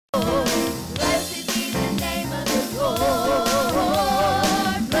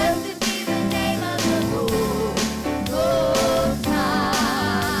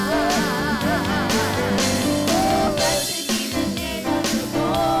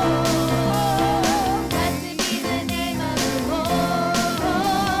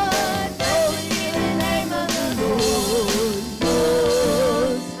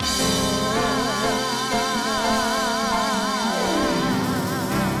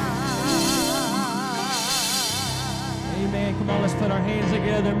on, let's put our hands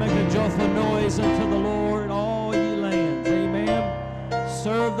together and make a joyful noise unto the Lord, all ye lands. Amen.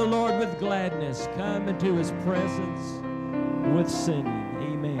 Serve the Lord with gladness. Come into His presence with singing.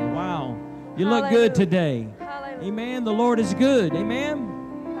 Amen. Wow. You look good today. Hallelujah. Amen. The Lord is good. Amen.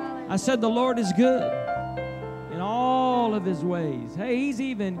 Hallelujah. I said the Lord is good in all of His ways. Hey, He's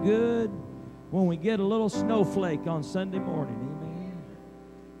even good when we get a little snowflake on Sunday morning.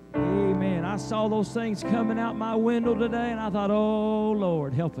 Amen. I saw those things coming out my window today, and I thought, oh,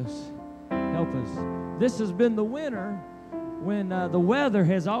 Lord, help us. Help us. This has been the winter when the weather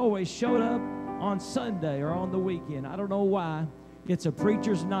has always showed up on Sunday or on the weekend. I don't know why. It's a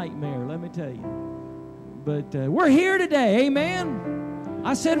preacher's nightmare, let me tell you. But we're here today. Amen.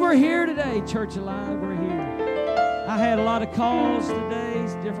 I said we're here today, Church Alive. We're here. I had a lot of calls today.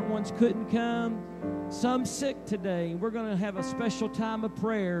 Different ones couldn't come. Some sick today. We're going to have a special time of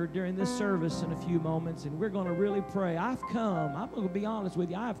prayer during this service in a few moments, and we're going to really pray. I've come. I'm going to be honest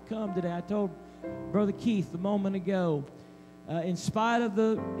with you. I've come today. I told Brother Keith a moment ago, in spite of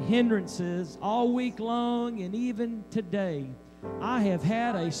the hindrances all week long and even today, I have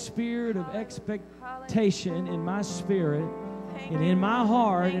had a spirit of expectation in my spirit and in my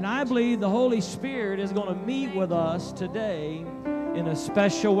heart, and I believe the Holy Spirit is going to meet with us today in a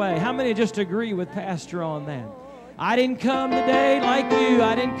special way. How many just agree with Pastor on that? I didn't come today like you.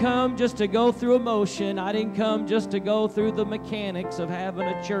 I didn't come just to go through emotion. I didn't come just to go through the mechanics of having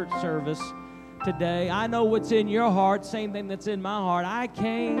a church service today. I know what's in your heart, same thing that's in my heart. I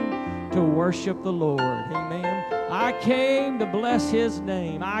came to worship the Lord. Amen. I came to bless His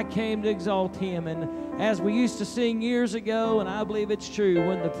name. I came to exalt Him. And as we used to sing years ago, and I believe it's true,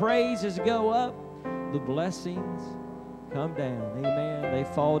 when the praises go up, the blessings come down. Amen. They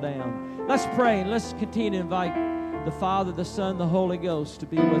fall down. Let's pray and let's continue to invite the Father, the Son, the Holy Ghost to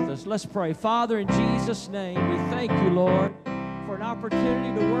be with us. Let's pray. Father, in Jesus' name, we thank you, Lord, for an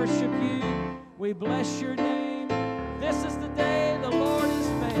opportunity to worship you. We bless your name. This is the day the Lord has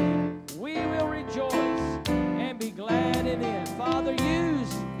made. We will rejoice and be glad in it. Father, use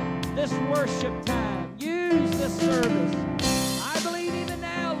this worship time. Use this service. I believe even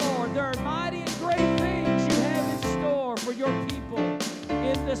now, Lord, there are mighty and great things you have in store for your people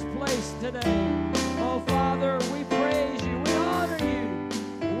in this place today. Oh, Father, we praise you. We honor you.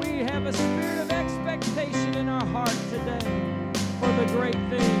 We have a spirit of expectation in our heart today for the great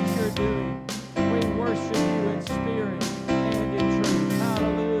things you're doing. We worship you in spirit and in truth.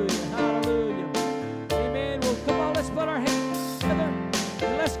 Hallelujah. Hallelujah. Amen. Well, come on, let's put our hands together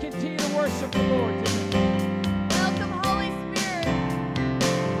and let's continue to worship the Lord today. Welcome, Holy Spirit.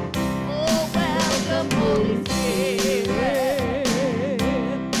 Oh, welcome, Holy Spirit.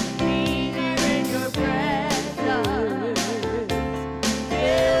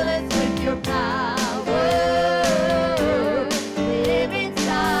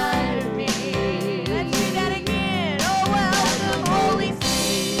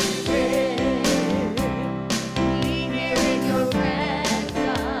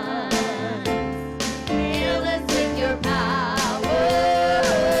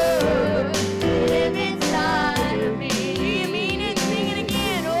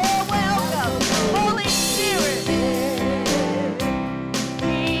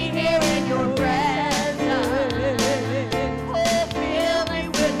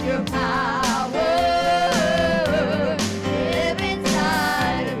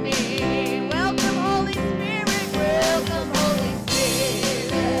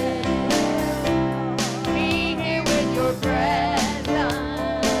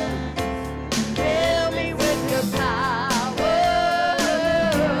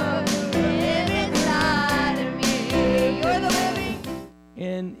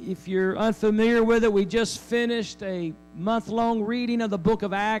 If you're unfamiliar with it, we just finished a month-long reading of the book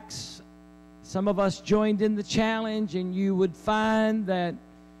of Acts. Some of us joined in the challenge, and you would find that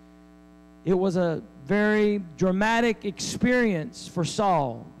it was a very dramatic experience for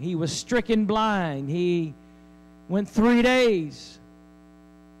Saul. He was stricken blind. He went 3 days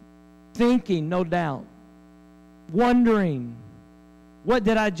thinking, no doubt, wondering, what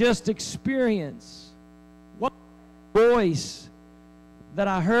did I just experience? What voice that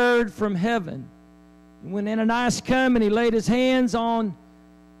I heard from heaven? When Ananias came and he laid his hands on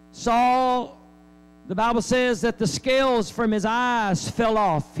Saul, the Bible says that the scales from his eyes fell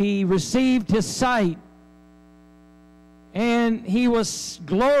off. He received his sight, and he was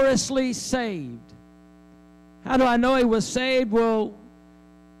gloriously saved. How do I know he was saved? Well,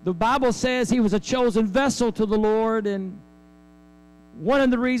 the Bible says he was a chosen vessel to the Lord, and one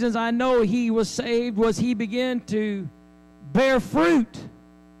of the reasons I know he was saved was he began to bear fruit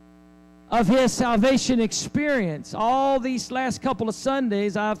of his salvation experience. All these last couple of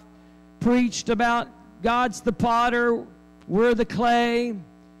Sundays, I've preached about God's the potter, we're the clay.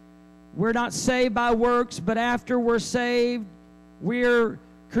 We're not saved by works, but after we're saved, we're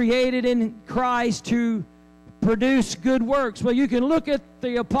created in Christ to produce good works. Well, you can look at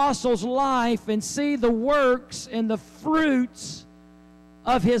the apostle's life and see the works and the fruits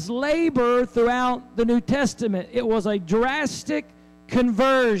of his labor throughout the New Testament. It was a drastic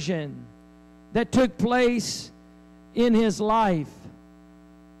conversion that took place in his life.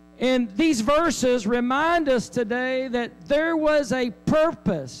 And these verses remind us today that there was a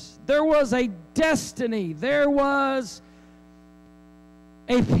purpose, there was a destiny, there was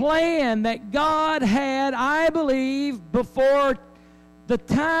a plan that God had, I believe, before the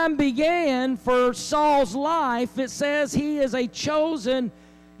time began for Saul's life. It says he's a chosen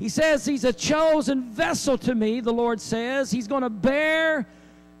vessel to me, the Lord says. He's going to bear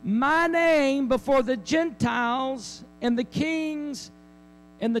my name before the Gentiles and the kings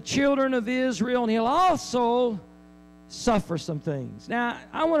and the children of Israel, and he'll also suffer some things. Now,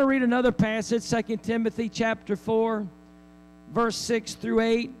 I want to read another passage, 2 Timothy chapter 4, verse 6 through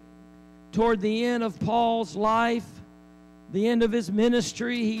 8, toward the end of Paul's life, the end of his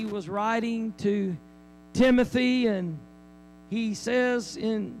ministry. He was writing to Timothy, and he says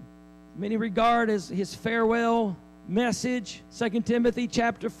in many regard as his farewell message, 2 Timothy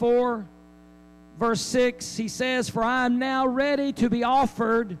chapter 4, verse 6, he says, "For I am now ready to be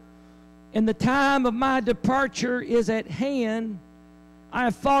offered, and the time of my departure is at hand. I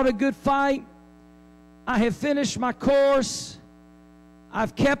have fought a good fight. I have finished my course.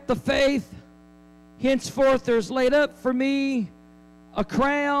 I've kept the faith. Henceforth there is laid up for me a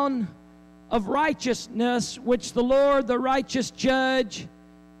crown of righteousness, which the Lord, the righteous judge,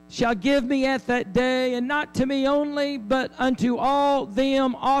 shall give me at that day, and not to me only, but unto all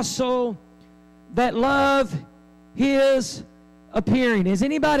them also that love his appearing." Is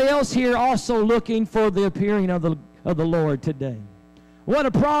anybody else here also looking for the appearing of the Lord today? What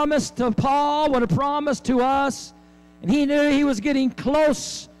a promise to Paul, what a promise to us. And he knew he was getting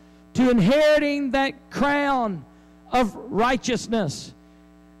close to inheriting that crown of righteousness.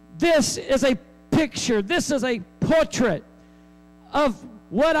 This is a picture, this is a portrait of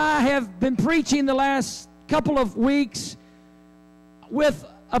what I have been preaching the last couple of weeks, with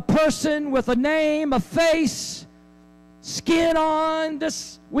a person with a name, a face, skin on.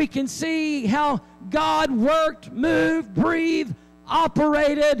 This, we can see how God worked, moved, breathed,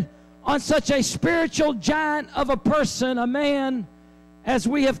 operated on such a spiritual giant of a person, a man, as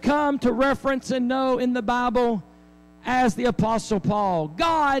we have come to reference and know in the Bible as the Apostle Paul.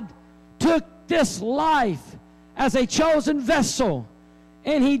 God took this life as a chosen vessel,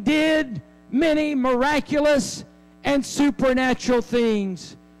 and he did many miraculous and supernatural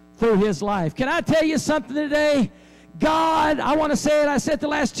things through his life. Can I tell you something today? God, I want to say it, I said the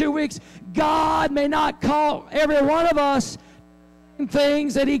last 2 weeks, God may not call every one of us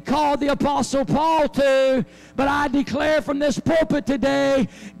things that he called the Apostle Paul to, but I declare from this pulpit today,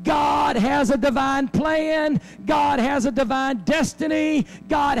 God has a divine plan, God has a divine destiny,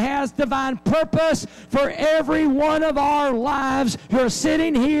 God has divine purpose for every one of our lives who are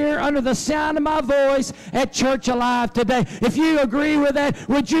sitting here under the sound of my voice at Church Alive today. If you agree with that,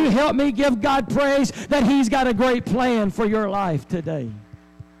 would you help me give God praise that he's got a great plan for your life today?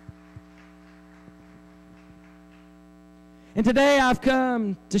 And today I've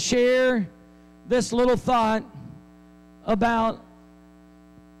come to share this little thought about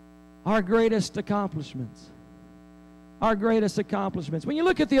our greatest accomplishments. Our greatest accomplishments. When you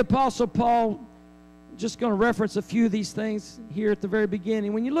look at the Apostle Paul, I'm just going to reference a few of these things here at the very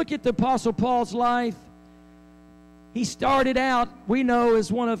beginning. When you look at the Apostle Paul's life, he started out, we know,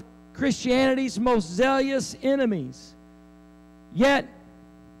 as one of Christianity's most zealous enemies. Yet,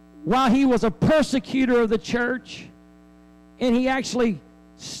 while he was a persecutor of the church, and he actually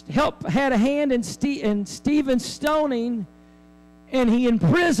had a hand in Stephen's stoning, and he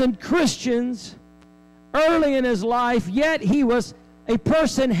imprisoned Christians early in his life, yet he was a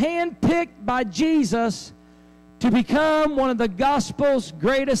person handpicked by Jesus to become one of the gospel's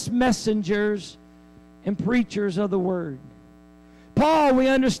greatest messengers and preachers of the word. Paul, we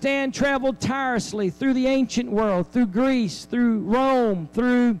understand, traveled tirelessly through the ancient world, through Greece, through Rome,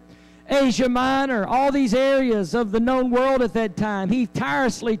 through Asia Minor, all these areas of the known world at that time. He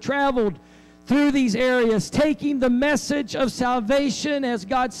tirelessly traveled through these areas, taking the message of salvation as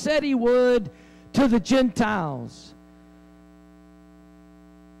God said he would to the Gentiles.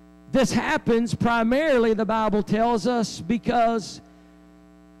 This happens primarily, the Bible tells us, because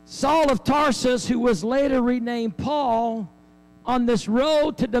Saul of Tarsus, who was later renamed Paul, on this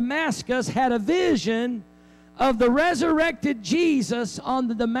road to Damascus had a vision of the resurrected Jesus on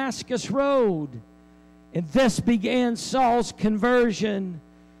the Damascus road. And this began Saul's conversion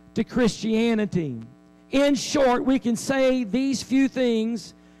to Christianity. In short, we can say these few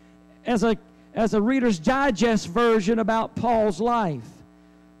things as a Reader's Digest version about Paul's life.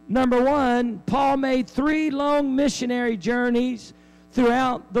 Number one, Paul made 3 long missionary journeys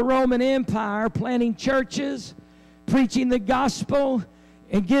throughout the Roman Empire, planting churches, preaching the gospel,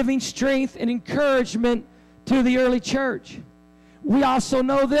 and giving strength and encouragement to the early church. We also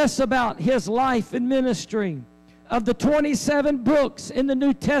know this about his life and ministry. Of the 27 books in the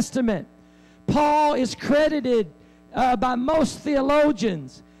New Testament, Paul is credited by most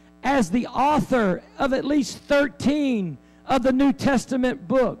theologians as the author of at least 13 of the New Testament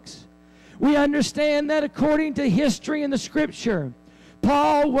books. We understand that according to history and the Scripture,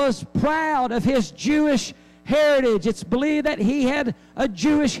 Paul was proud of his Jewish heritage. It's believed that he had a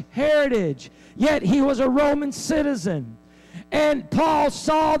Jewish heritage, yet he was a Roman citizen. And Paul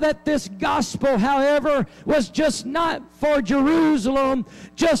saw that this gospel, however, was just not for Jerusalem,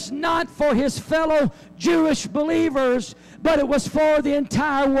 just not for his fellow Jewish believers, but it was for the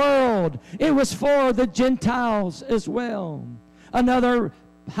entire world. It was for the Gentiles as well. Another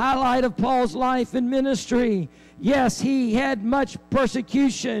highlight of Paul's life and ministry, yes, he had much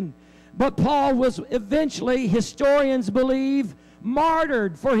persecution, but Paul was eventually, historians believe,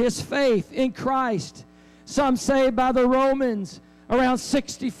 martyred for his faith in Christ. Some say by the Romans around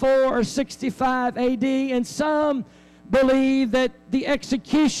 64 or 65 AD, and some believe that the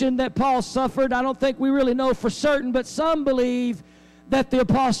execution that Paul suffered, I don't think we really know for certain, but some believe that the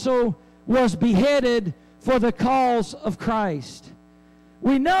apostle was beheaded for the cause of Christ.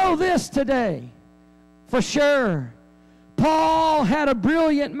 We know this today for sure. Paul had a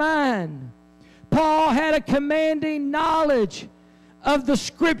brilliant mind. Paul had a commanding knowledge of the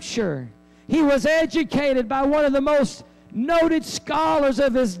Scripture. He was educated by one of the most noted scholars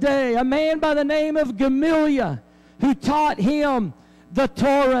of his day, a man by the name of Gamaliel, who taught him the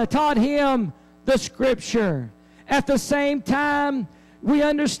Torah, taught him the Scripture. At the same time, we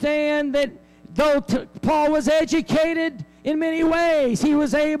understand that though Paul was educated in many ways, he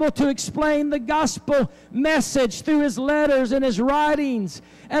was able to explain the gospel message through his letters and his writings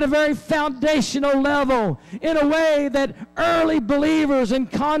at a very foundational level, in a way that early believers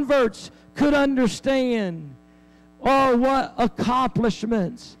and converts could understand. Oh, what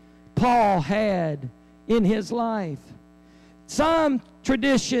accomplishments Paul had in his life. Some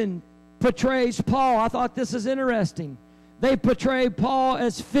tradition portrays Paul, I thought this is interesting, they portray Paul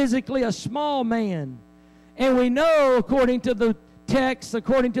as physically a small man. And we know, according to the text,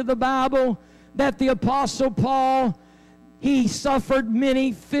 according to the Bible, that the Apostle Paul, he suffered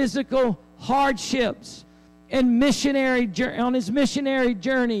many physical hardships and on his missionary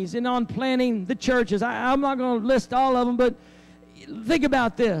journeys and on planting the churches. I'm not going to list all of them, but think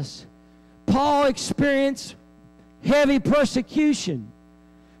about this. Paul experienced heavy persecution.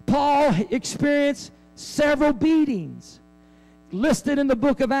 Paul experienced several beatings listed in the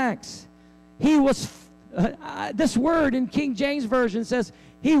book of Acts. He was, this word in King James Version says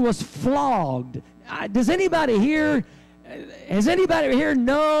he was flogged. Does anybody here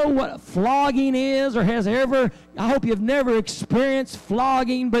know what flogging is, or has ever? I hope you've never experienced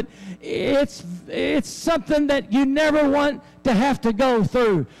flogging, but it's something that you never want to have to go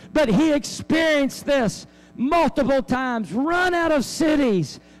through. But he experienced this multiple times, run out of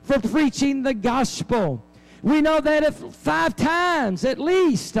cities for preaching the gospel. We know that 5 times at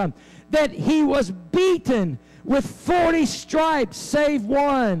least that he was beaten with 40 stripes save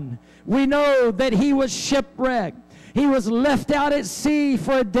one. We know that he was shipwrecked. He was left out at sea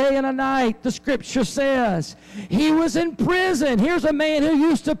for a day and a night, the Scripture says. He was in prison. Here's a man who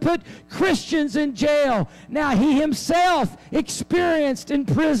used to put Christians in jail. Now he himself experienced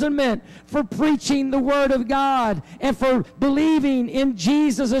imprisonment for preaching the Word of God and for believing in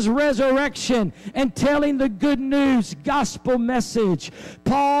Jesus' resurrection and telling the good news gospel message.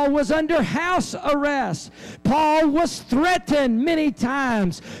 Paul was under house arrest. Paul was threatened many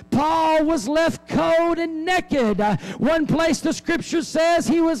times. Paul was left cold and naked. One place the Scripture says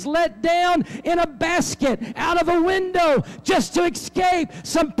he was let down in a basket out of a window just to escape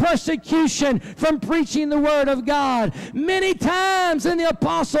some persecution from preaching the Word of God. Many times in the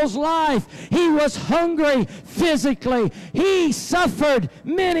apostle's life, he was hungry physically. He suffered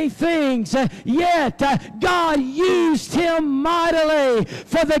many things, yet God used him mightily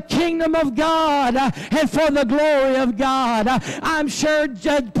for the kingdom of God and for the glory of God. I'm sure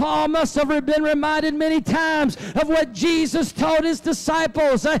Paul must have been reminded many times of what Jesus told his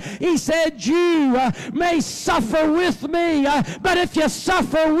disciples. He said, you may suffer with me, but if you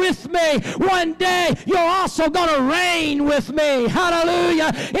suffer with me, one day you're also going to reign with me.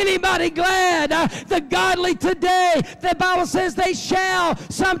 Hallelujah. Anybody glad? The godly today, the Bible says they shall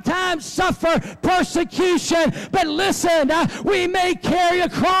sometimes suffer persecution. But listen, we may carry a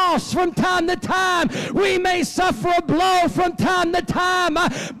cross from time to time. We may suffer a blow from time to time.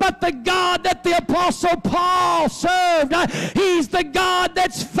 But the God that the Apostle Paul served, he's the God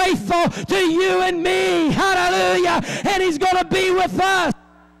that's faithful to you and me. Hallelujah. And he's going to be with us,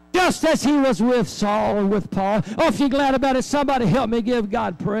 just as he was with Saul and with Paul. Oh, if you're glad about it, somebody help me give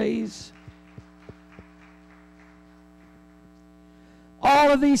God praise.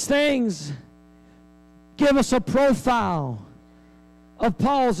 All of these things give us a profile of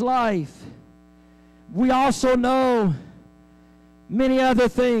Paul's life. We also know many other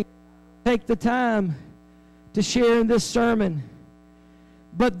things. Take the time to share in this sermon.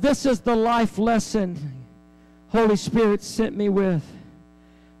 But this is the life lesson Holy Spirit sent me with.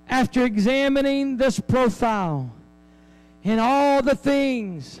 After examining this profile and all the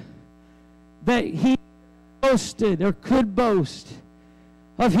things that he boasted or could boast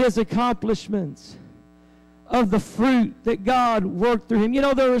of, his accomplishments, of the fruit that God worked through him. You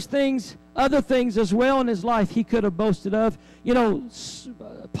know, there was other things as well in his life he could have boasted of. You know,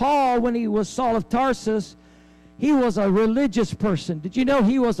 Paul, when he was Saul of Tarsus, he was a religious person. Did you know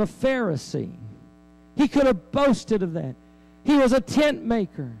he was a Pharisee? He could have boasted of that. He was a tent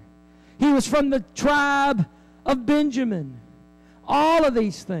maker. He was from the tribe of Benjamin. All of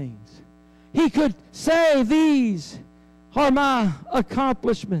these things. He could say, these are my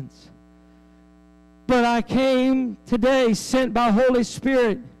accomplishments. But I came today, sent by Holy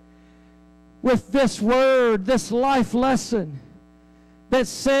Spirit, with this word, this life lesson that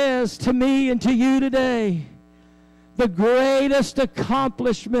says to me and to you today, the greatest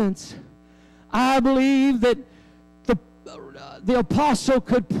accomplishments I believe that the apostle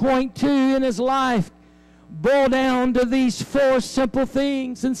could point to in his life boil down to these four simple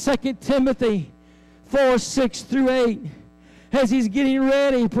things in 2 Timothy 4:6-8. As he's getting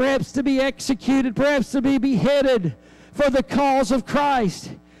ready, perhaps to be executed, perhaps to be beheaded for the cause of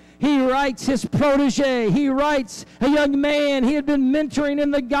Christ, he writes his protege. He writes a young man he had been mentoring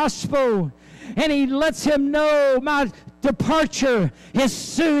in the gospel, and he lets him know, my departure is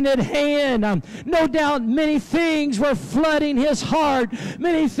soon at hand. No doubt many things were flooding his heart.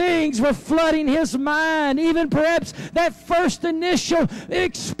 Many things were flooding his mind. Even perhaps that first initial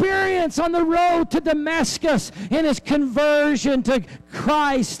experience on the road to Damascus in his conversion to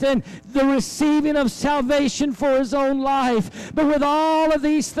Christ and the receiving of salvation for his own life. But with all of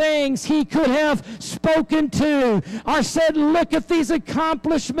these things, he could have spoken to or said, look at these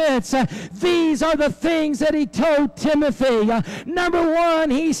accomplishments. These are the things that he told Timothy. Number one,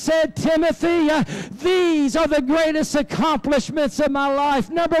 he said, Timothy, these are the greatest accomplishments of my life.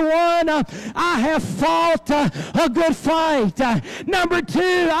 Number one, I have fought a good fight. Number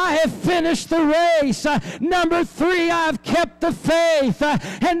two, I have finished the race. Number three, I have kept the faith.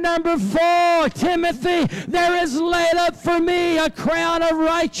 And number four, Timothy, there is laid up for me a crown of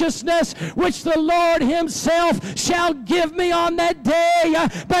righteousness, which the Lord himself shall give me on that day.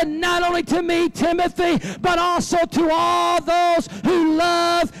 But not only to me, Timothy, but also to all those who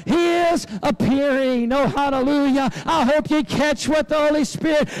love his appearing. Oh, hallelujah. I hope you catch what the Holy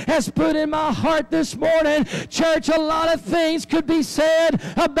Spirit has put in my heart this morning. Church, a lot of things could be said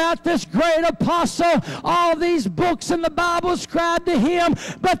about this great apostle. All these books in the Bible ascribed to him,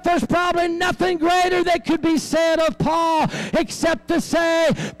 but there's probably nothing greater that could be said of Paul except to say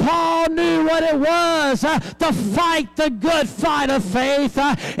Paul knew what it was to fight the good fight of faith.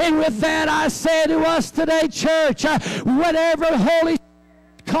 And with that, I say to us today, church, whatever Holy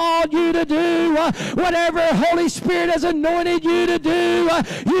called you to do, whatever Holy Spirit has anointed you to do,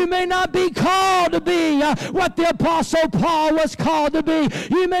 you may not be called to be what the Apostle Paul was called to be.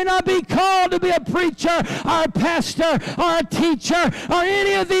 You may not be called to be a preacher or a pastor or a teacher or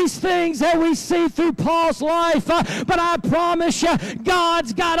any of these things that we see through Paul's life, but I promise you,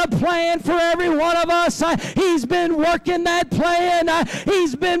 God's got a plan for every one of us. He's been working that plan.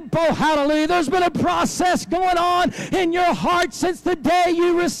 He's been, oh hallelujah, there's been a process going on in your heart since the day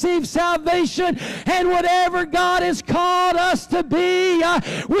you receive salvation. And whatever God has called us to be,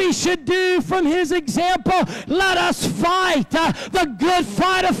 we should do from His example. Let us fight the good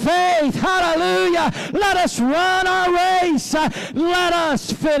fight of faith. Hallelujah. Let us run our race. Let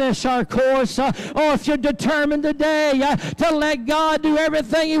us finish our course. Or if you're determined today to let God do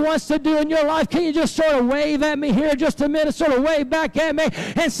everything He wants to do in your life, can you just sort of wave at me here just a minute, sort of wave back at me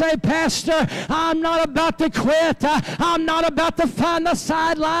and say, Pastor, I'm not about to quit. I'm not about to find the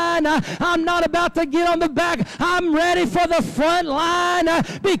sideline. I'm not about to get on the back. I'm ready for the front line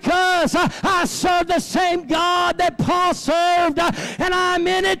because I serve the same God that Paul served, and I'm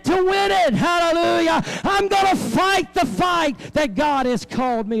in it to win it. Hallelujah. I'm going to fight the fight that God has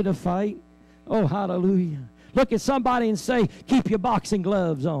called me to fight. Oh, hallelujah. Look at somebody and say, keep your boxing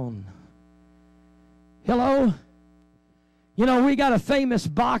gloves on. Hello? You know, we got a famous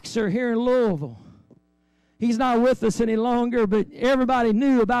boxer here in Louisville. He's not with us any longer, but everybody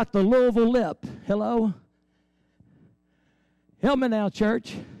knew about the Louisville Lip. Hello? Help me now,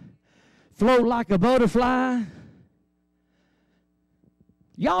 church. Float like a butterfly.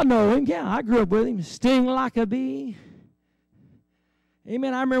 Y'all know him. Yeah, I grew up with him. Sting like a bee.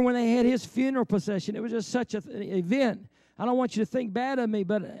 Amen. I remember when they had his funeral procession. It was just such an event. I don't want you to think bad of me,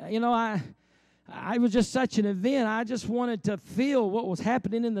 but, you know, I was just such an event. I just wanted to feel what was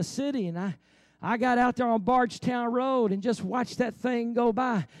happening in the city, and I got out there on Bardstown Road and just watched that thing go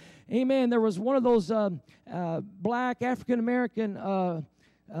by. Amen. There was one of those black African-American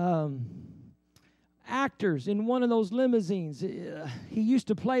actors in one of those limousines. He used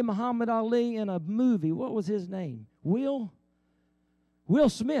to play Muhammad Ali in a movie. What was his name? Will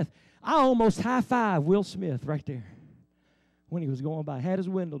Smith. I almost high-fived Will Smith right there when he was going by. Had his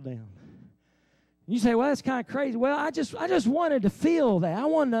window down. You say, well, that's kind of crazy. Well, I just wanted to feel that. I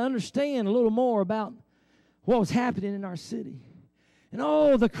wanted to understand a little more about what was happening in our city. And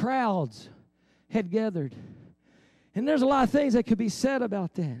oh, the crowds had gathered. And there's a lot of things that could be said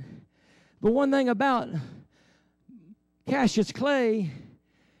about that. But one thing about Cassius Clay,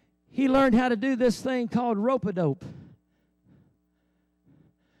 he learned how to do this thing called rope-a-dope.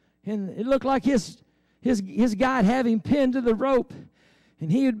 And it looked like his guy'd have him pinned to the rope,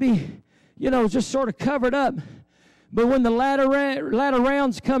 and he would be, you know, just sort of covered up. But when the latter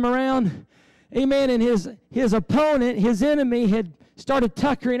rounds come around, amen, and his opponent, his enemy, had started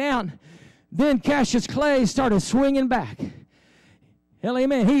tuckering out, then Cassius Clay started swinging back. Hell,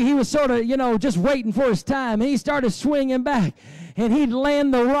 amen. He was sort of, you know, just waiting for his time. He started swinging back. And he'd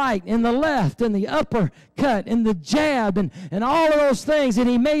land the right and the left and the uppercut and the jab and all of those things. And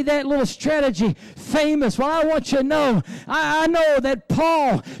he made that little strategy famous. Well, I want you to know, I know that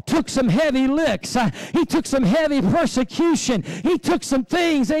Paul took some heavy licks. He took some heavy persecution. He took some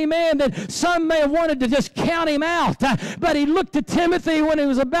things, amen, that some may have wanted to just count him out. But he looked at Timothy when he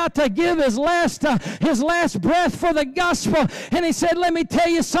was about to give his last breath for the gospel. And he said, let me tell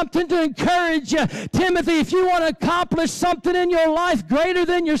you something to encourage you. Timothy, if you want to accomplish something in your life greater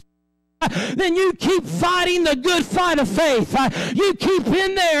than yourself, then you keep fighting the good fight of faith. You keep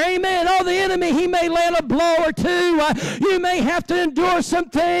in there. Amen. Oh, the enemy, he may land a blow or two. You may have to endure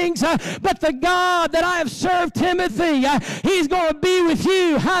some things. But the God that I have served, Timothy, he's going to be with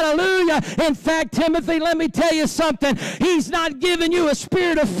you. Hallelujah. In fact, Timothy, let me tell you something. He's not giving you a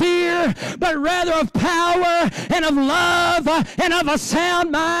spirit of fear, but rather of power and of love and of a sound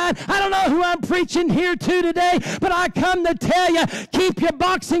mind. I don't know who I'm preaching here to today, but I come to tell you, keep your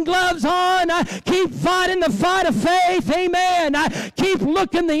boxing gloves on. Keep fighting the fight of faith. Amen. Keep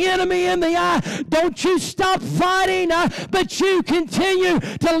looking the enemy in the eye. Don't you stop fighting, but you continue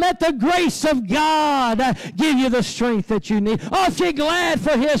to let the grace of God give you the strength that you need. Oh, if you're glad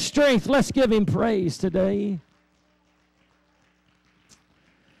for His strength, let's give Him praise today.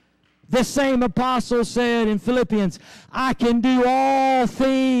 This same apostle said in Philippians, I can do all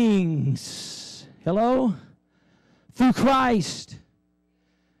things. Hello? Through Christ.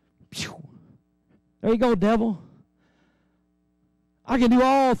 There you go, devil. I can do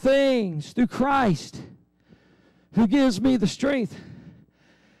all things through Christ who gives me the strength.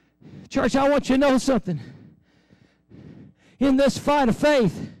 Church, I want you to know something. In this fight of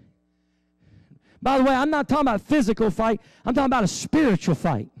faith, by the way, I'm not talking about a physical fight. I'm talking about a spiritual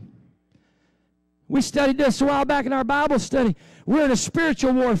fight. We studied this a while back in our Bible study. We're in a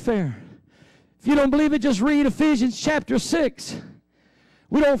spiritual warfare. If you don't believe it, just read Ephesians chapter 6.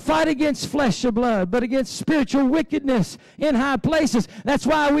 We don't fight against flesh or blood, but against spiritual wickedness in high places. That's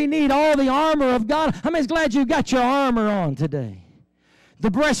why we need all the armor of God. How many's glad you got your armor on today?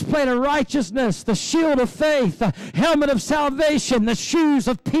 the breastplate of righteousness, the shield of faith, the helmet of salvation, the shoes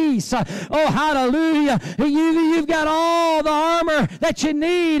of peace. Oh, hallelujah. You've got all the armor that you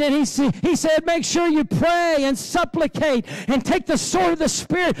need. And he said, make sure you pray and supplicate and take the sword of the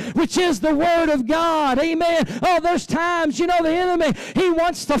Spirit, which is the Word of God. Amen. Oh, there's times, the enemy, he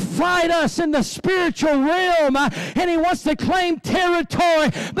wants to fight us in the spiritual realm, and he wants to claim territory.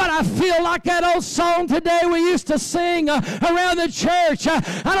 But I feel like that old song today we used to sing around the church. I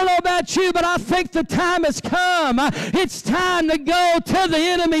don't know about you, but I think the time has come. It's time to go to the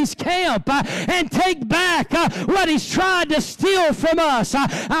enemy's camp and take back what he's tried to steal from us.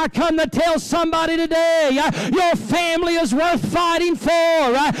 I come to tell somebody today, your family is worth fighting for.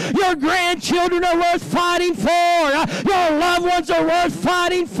 Your grandchildren are worth fighting for. Your loved ones are worth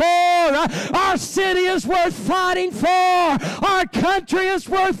fighting for. Our city is worth fighting for. Our country is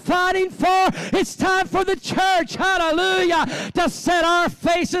worth fighting for. It's time for the church, hallelujah, to set our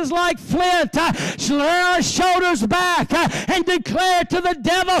faces like flint, lay our shoulders back, and declare to the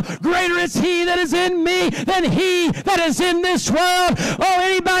devil, greater is he that is in me than he that is in this world. Oh,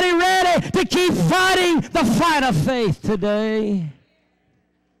 anybody ready to keep fighting the fight of faith today?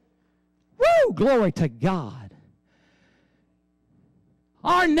 Woo! Glory to God.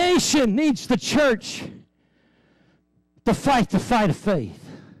 Our nation needs the church to fight the fight of faith.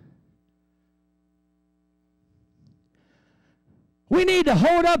 We need to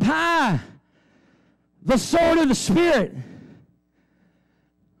hold up high the sword of the Spirit,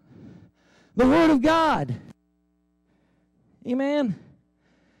 the Word of God. Amen.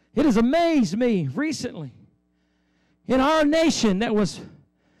 It has amazed me recently in our nation that was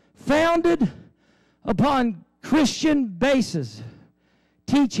founded upon Christian bases,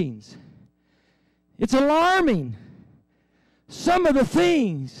 teachings. It's alarming some of the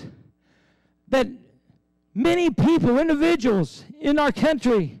things that many people, individuals in our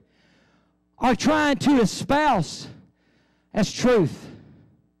country are trying to espouse as truth.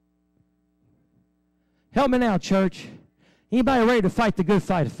 Help me now, church. Anybody ready to fight the good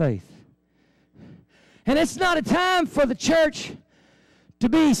fight of faith? And it's not a time for the church to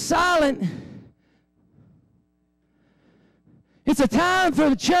be silent. It's a time for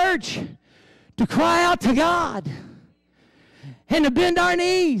the church to cry out to God and to bend our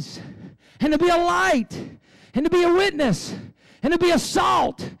knees and to be a light and to be a witness and to be a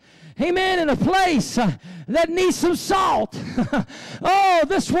salt. Amen. In a place that needs some salt. Oh,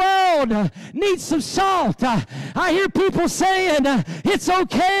 this world needs some salt. I hear people saying it's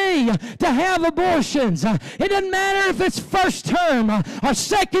okay to have abortions. It doesn't matter if it's first term or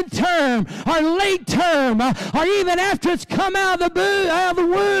second term or late term or even after it's come out of the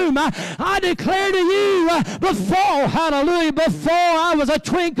womb. I declare to you before I was a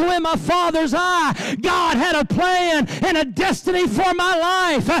twinkle in my Father's eye, God had a plan and a destiny for my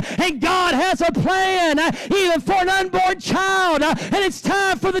life. And God has a plan even for an unborn child. And it's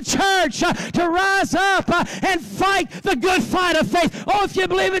time for the church to rise up and fight the good fight of faith. Oh, if you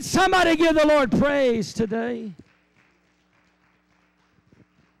believe it, somebody give the Lord praise today.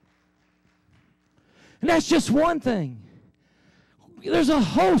 And that's just one thing. There's a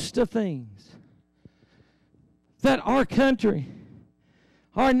host of things that our country,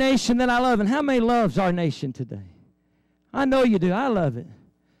 our nation that I love. And how many loves our nation today? I know you do. I love it.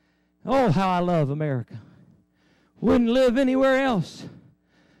 Oh, how I love America. Wouldn't live anywhere else.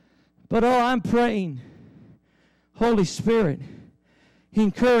 But oh, I'm praying, Holy Spirit,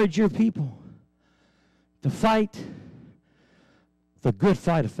 encourage your people to fight the good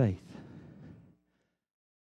fight of faith.